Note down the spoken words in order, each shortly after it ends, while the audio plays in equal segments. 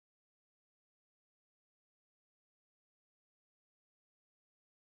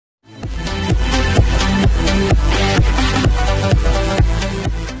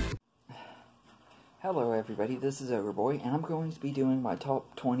everybody, this is Ogre Boy, and I'm going to be doing my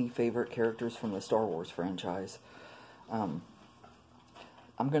top 20 favorite characters from the Star Wars franchise. I'm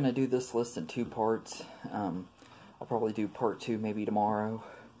going to do this list in two parts. I'll probably do part 2 maybe tomorrow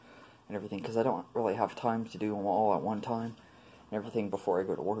and everything, because I don't really have time to do them all at one time and everything before I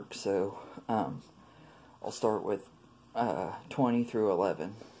go to work, so I'll start with 20 through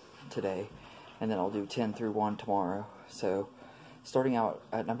 11 today, and then I'll do 10 through 1 tomorrow. So starting out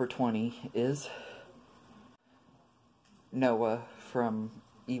at number 20 is Noah from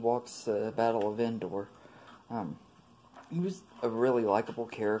Ewoks Battle of Endor. He was a really likable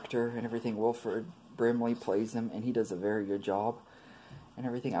character and everything. Wilford Brimley plays him, and he does a very good job and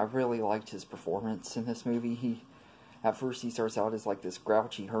everything. I really liked his performance in this movie. At first he starts out as like this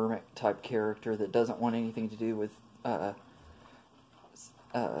grouchy hermit type character that doesn't want anything to do with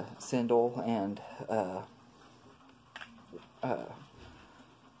Sindel and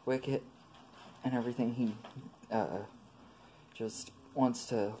Wicket and everything. He just wants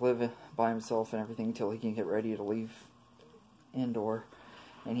to live by himself and everything until he can get ready to leave Endor,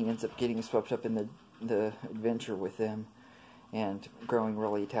 and he ends up getting swept up in the adventure with them and growing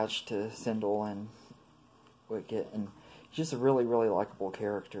really attached to Sindel and Wicket, and he's just a really, really likable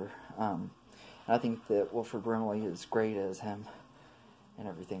character. I think that Wilford Brimley is great as him and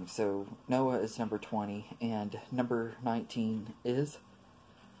everything. So Noah is number 20, and number 19 is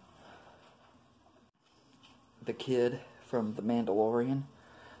the kid from The Mandalorian.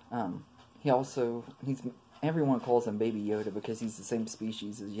 Everyone calls him Baby Yoda because he's the same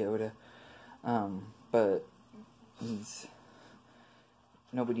species as Yoda, but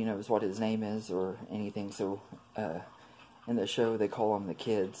nobody knows what his name is or anything, so in the show they call him the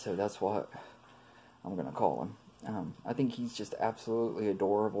kid, so that's what I'm gonna call him. I think he's just absolutely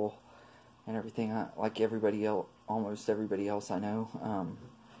adorable and everything, like everybody else, almost everybody else I know.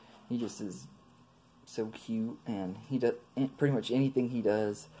 He just is so cute, and he does pretty much anything he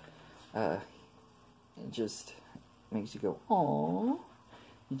does. It just makes you go, aww.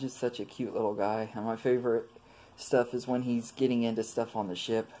 He's just such a cute little guy. And my favorite stuff is when he's getting into stuff on the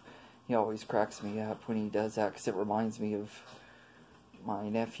ship. He always cracks me up when he does that, because it reminds me of my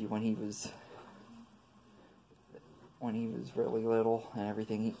nephew when he was really little and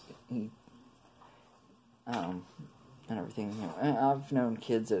everything. And everything. You know, I've known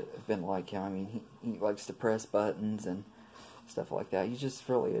kids that have been like him. I mean, he likes to press buttons and stuff like that. He's just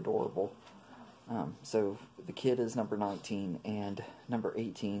really adorable. So the kid is number 19, and number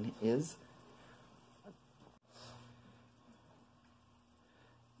 18 is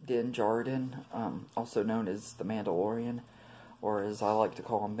Din Djarin, also known as the Mandalorian, or as I like to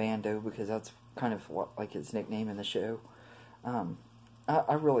call him, Mando, because that's kind of like his nickname in the show.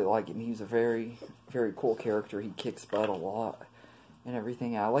 I really like him. He's a very, very cool character. He kicks butt a lot and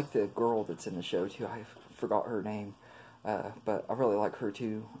everything. I like the girl that's in the show too. I forgot her name, but I really like her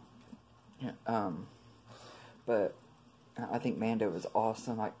too. But I think Mando is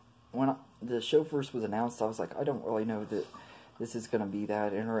awesome. When the show first was announced, I was like, I don't really know that this is going to be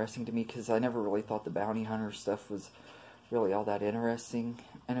that interesting to me, because I never really thought the bounty hunter stuff was really all that interesting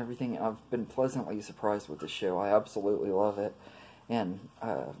and everything. I've been pleasantly surprised with the show. I absolutely love it. And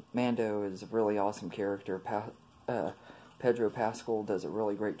Mando is a really awesome character. Pedro Pascal does a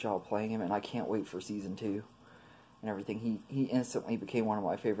really great job playing him, and I can't wait for season 2 and everything. He instantly became one of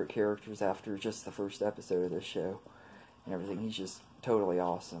my favorite characters after just the first episode of this show and everything. He's just totally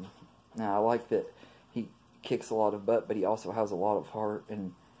awesome. Now, I like that he kicks a lot of butt, but he also has a lot of heart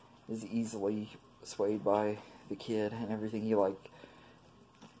and is easily swayed by the kid and everything. He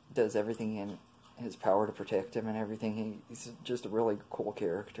does everything in his power to protect him and everything. He's just a really cool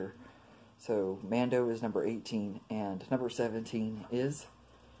character. So Mando is number 18, and number 17 is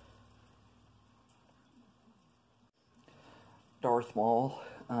Darth Maul.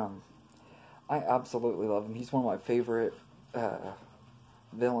 I absolutely love him. He's one of my favorite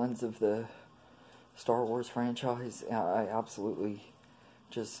villains of the Star Wars franchise. I absolutely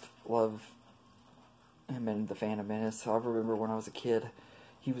just love him in The Phantom Menace. I remember when I was a kid,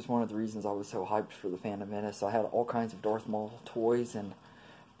 he was one of the reasons I was so hyped for The Phantom Menace. I had all kinds of Darth Maul toys and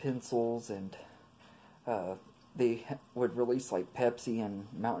pencils, and they would release like Pepsi and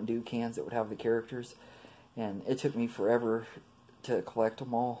Mountain Dew cans that would have the characters, and it took me forever to collect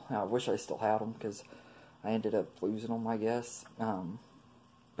them all. I wish I still had them, because I ended up losing them, I guess.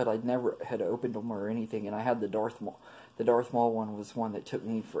 But I never had opened them or anything, and I had the Darth Maul. The Darth Maul one was one that took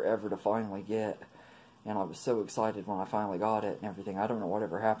me forever to finally get, and I was so excited when I finally got it and everything. I don't know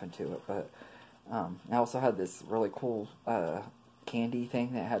whatever happened to it, but I also had this really cool candy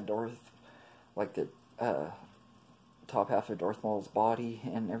thing that had like the top half of Darth Maul's body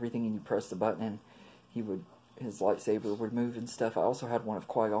and everything, and you press the button and his lightsaber would move and stuff. I also had one of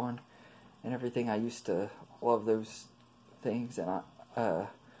Qui-Gon and everything. I used to love those things, and I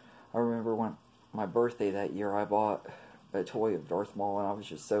remember when my birthday that year, I bought a toy of Darth Maul, and I was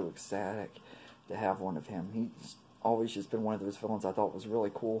just so ecstatic to have one of him. He's always just been one of those villains I thought was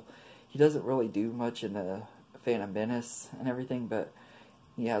really cool. He doesn't really do much in the Phantom Menace and everything, but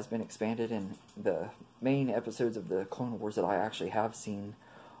he has been expanded, and the main episodes of the Clone Wars that I actually have seen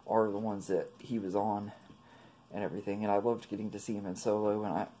are the ones that he was on and everything, and I loved getting to see him in Solo,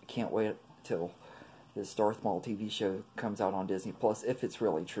 and I can't wait till this Darth Maul TV show comes out on Disney Plus, if it's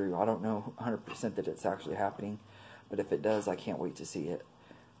really true. I don't know 100% that it's actually happening, but if it does, I can't wait to see it.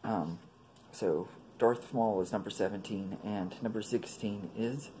 So Darth Maul is number 17, and number 16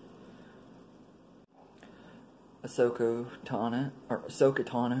 is Ahsoka Tano.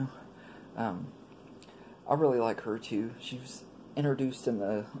 I really like her too. She was introduced in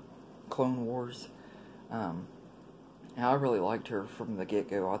the Clone Wars, and I really liked her from the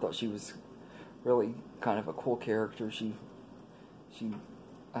get-go. I thought she was really kind of a cool character. She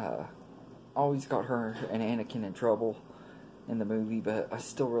always got her and Anakin in trouble in the movie, but I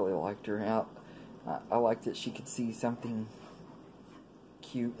still really liked her. And I liked that she could see something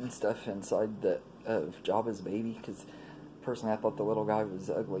cute and stuff inside of Jabba's baby, because personally I thought the little guy was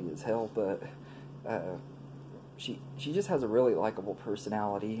ugly as hell, but she just has a really likable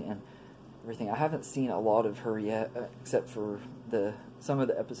personality and everything. I haven't seen a lot of her yet, except for some of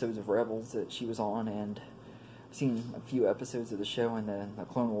the episodes of Rebels that she was on, and I've seen a few episodes of the show and then the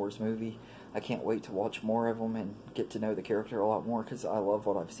Clone Wars movie. I can't wait to watch more of them and get to know the character a lot more, because I love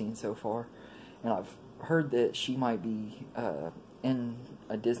what I've seen so far. And I've heard that she might be in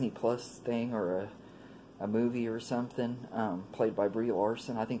a Disney Plus thing or a movie or something, played by Brie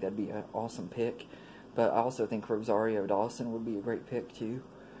Larson. I think that'd be an awesome pick. But I also think Rosario Dawson would be a great pick too.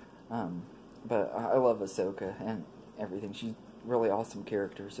 But I love Ahsoka and everything. She's a really awesome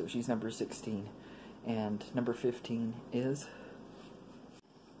character. So she's number 16. And number 15 is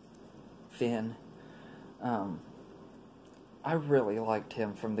Finn. I really liked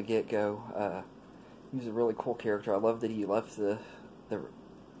him from the get-go. He was a really cool character. I love that he left the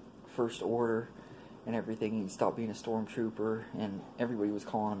First Order and everything. He stopped being a stormtrooper, and everybody was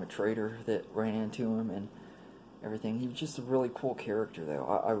calling him a traitor that ran into him and everything. He was just a really cool character, though.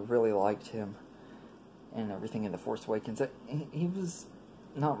 I really liked him and everything in The Force Awakens. He was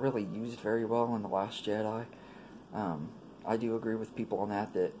not really used very well in The Last Jedi. I do agree with people on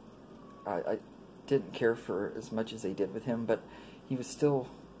that I didn't care for as much as they did with him, but he was still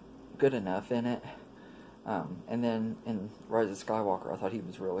good enough in it. And then in Rise of Skywalker, I thought he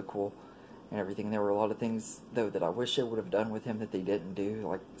was really cool and everything. There were a lot of things, though, that I wish they would have done with him that they didn't do,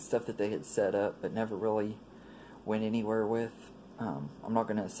 like stuff that they had set up but never really went anywhere with. I'm not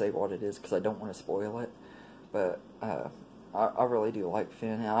going to say what it is because I don't want to spoil it, but I really do like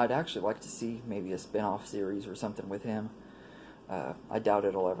Finn, and I'd actually like to see maybe a spin-off series or something with him. I doubt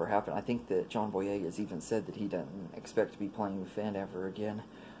it'll ever happen. I think that John Boyega has even said that he doesn't expect to be playing with Finn ever again.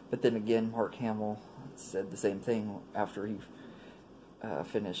 But then again, Mark Hamill said the same thing after he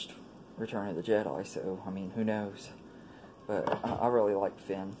finished Return of the Jedi, so, I mean, who knows. But I really like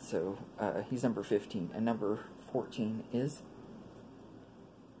Finn, so he's number 15. And number 14 is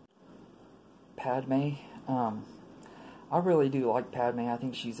Padme. I really do like Padme. I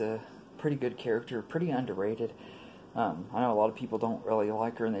think she's a pretty good character, pretty underrated. I know a lot of people don't really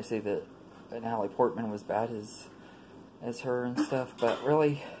like her, and they say that Natalie Portman was bad as her and stuff, but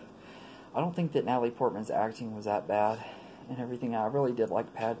really, I don't think that Natalie Portman's acting was that bad and everything. I really did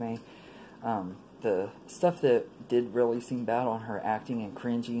like Padme. The stuff that did really seem bad on her acting and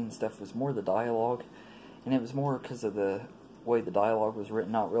cringy and stuff was more the dialogue, and it was more because of the way the dialogue was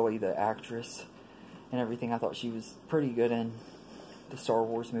written, not really the actress and everything. I thought she was pretty good in the Star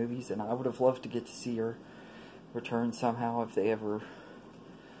Wars movies, and I would have loved to get to see her return somehow if they ever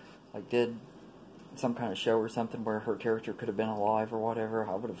did some kind of show or something where her character could have been alive or whatever.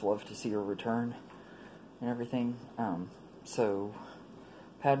 I would have loved to see her return and everything. So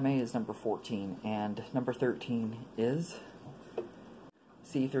Padme is number 14, and number 13 is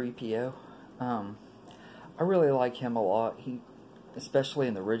C-3PO. I really like him a lot. Especially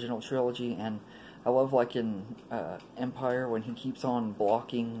in the original trilogy, and I love in Empire when he keeps on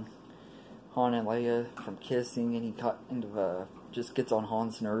blocking Han and Leia from kissing, and he just gets on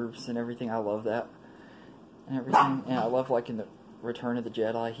Han's nerves and everything. I love that and everything. And I love in the Return of the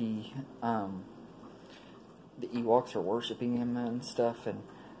Jedi, the Ewoks are worshiping him and stuff and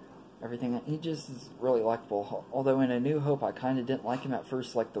everything. He just is really likable. Although in A New Hope, I kind of didn't like him at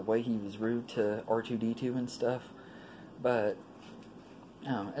first, the way he was rude to R2-D2 and stuff. But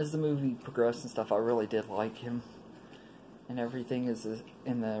As the movie progressed and stuff, I really did like him and everything.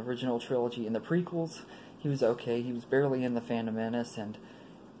 In the original trilogy. In the prequels, he was okay. He was barely in the Phantom Menace, and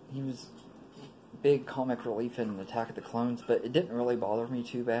he was big comic relief in Attack of the Clones, but it didn't really bother me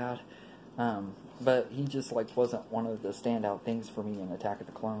too bad. But he just like wasn't one of the standout things for me in Attack of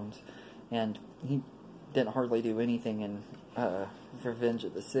the Clones, and he didn't hardly do anything in Revenge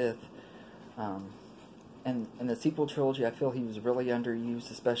of the Sith. And in the sequel trilogy, I feel he was really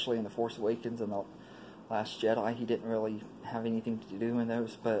underused, especially in The Force Awakens and The Last Jedi. He didn't really have anything to do in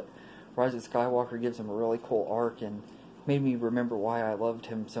those, but Rise of Skywalker gives him a really cool arc and made me remember why I loved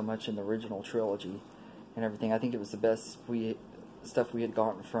him so much in the original trilogy and everything. I think it was the best stuff we had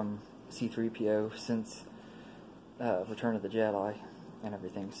gotten from C-3PO since Return of the Jedi and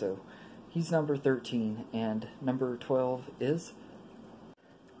everything. So he's number 13, and number 12 is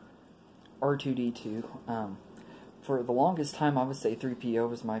R2-D2. For the longest time, I would say 3PO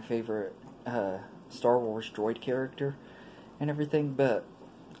was my favorite Star Wars droid character and everything, but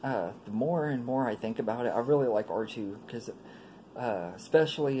the more and more I think about it, I really like R2, because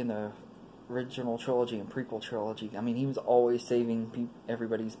especially in the original trilogy and prequel trilogy, I mean, he was always saving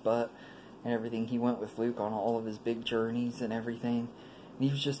everybody's butt and everything. He went with Luke on all of his big journeys and everything, and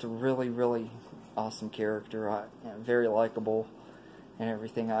he was just a really, really awesome character, very likable and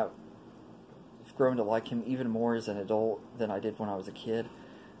everything. I've grown to like him even more as an adult than I did when I was a kid.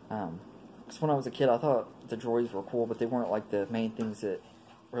 Because when I was a kid, I thought the droids were cool, but they weren't like the main things that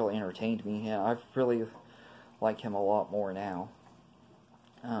really entertained me. And I really like him a lot more now.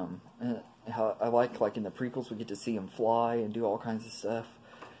 And I like in the prequels, we get to see him fly and do all kinds of stuff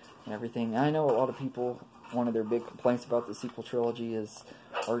and everything. And I know a lot of people, one of their big complaints about the sequel trilogy is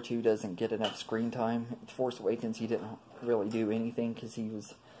R2 doesn't get enough screen time. In Force Awakens, he didn't really do anything because he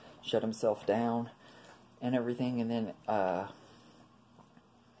was shut himself down and everything. And then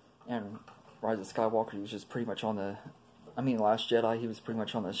and Rise of Skywalker, he was just pretty much on the, Last Jedi, he was pretty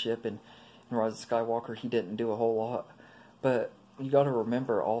much on the ship, and in Rise of Skywalker, he didn't do a whole lot. But you got to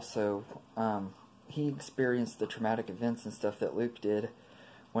remember also, he experienced the traumatic events and stuff that Luke did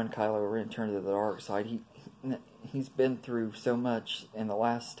when Kylo Ren turned to the dark side. He's been through so much in the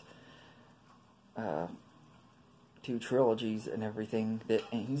last two trilogies and everything,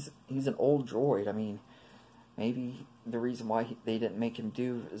 and he's an old droid. I mean, maybe the reason why they didn't make him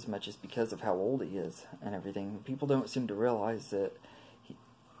do as much is because of how old he is and everything. People don't seem to realize that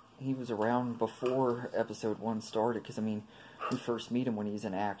he was around before Episode 1 started, because, we first meet him when he's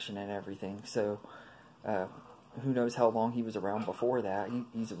in action and everything. So, who knows how long he was around before that.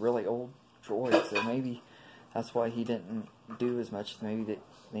 He's a really old droid, so maybe that's why he didn't do as much. Maybe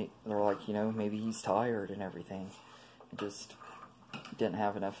they're like, maybe he's tired and everything. Just didn't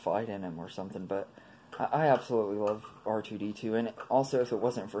have enough fight in him or something. But I absolutely love R2-D2, and also if it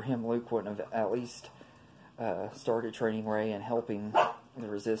wasn't for him, Luke wouldn't have at least started training Rey and helping the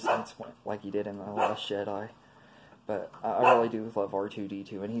Resistance like he did in The Last Jedi. But I really do love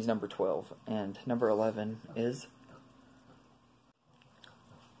R2-D2, and he's number 12. And number 11 is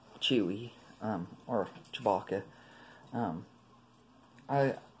Chewie, or Chewbacca.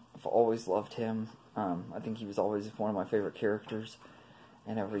 I've always loved him. I think he was always one of my favorite characters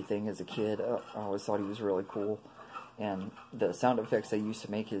and everything as a kid. I always thought he was really cool. And the sound effects they used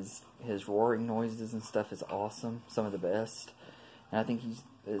to make his roaring noises and stuff is awesome. Some of the best. And I think he's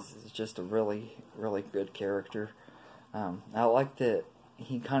just a really, really good character. I like that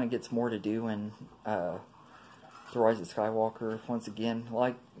he kind of gets more to do in The Rise of Skywalker. Once again,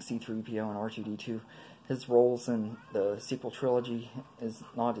 like C-3PO and R2-D2, his roles in the sequel trilogy is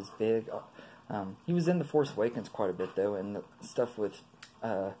not as big. He was in The Force Awakens quite a bit, though, and the stuff with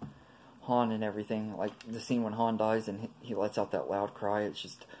Han and everything, like the scene when Han dies and he lets out that loud cry, it's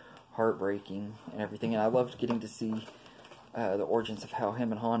just heartbreaking and everything. And I loved getting to see the origins of how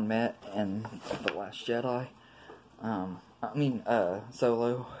him and Han met in The Last Jedi.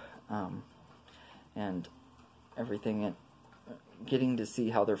 Solo, and everything, and getting to see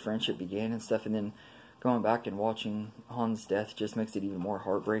how their friendship began and stuff, and then going back and watching Han's death just makes it even more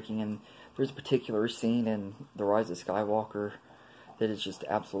heartbreaking. And there's a particular scene in The Rise of Skywalker that is just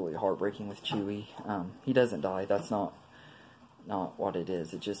absolutely heartbreaking with Chewie. He doesn't die. That's not what it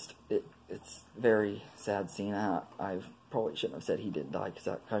is. It's a very sad scene. I probably shouldn't have said he didn't die, because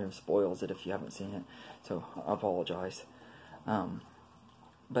that kind of spoils it if you haven't seen it. So I apologize.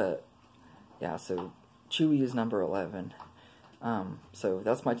 But yeah, so Chewie is number 11. So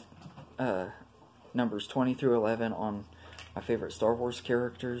that's my numbers 20 through 11 on my favorite Star Wars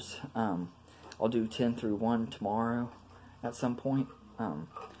characters. I'll do 10 through 1 tomorrow at some point. I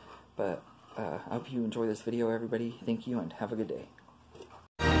hope you enjoy this video, everybody. Thank you, and have a good day.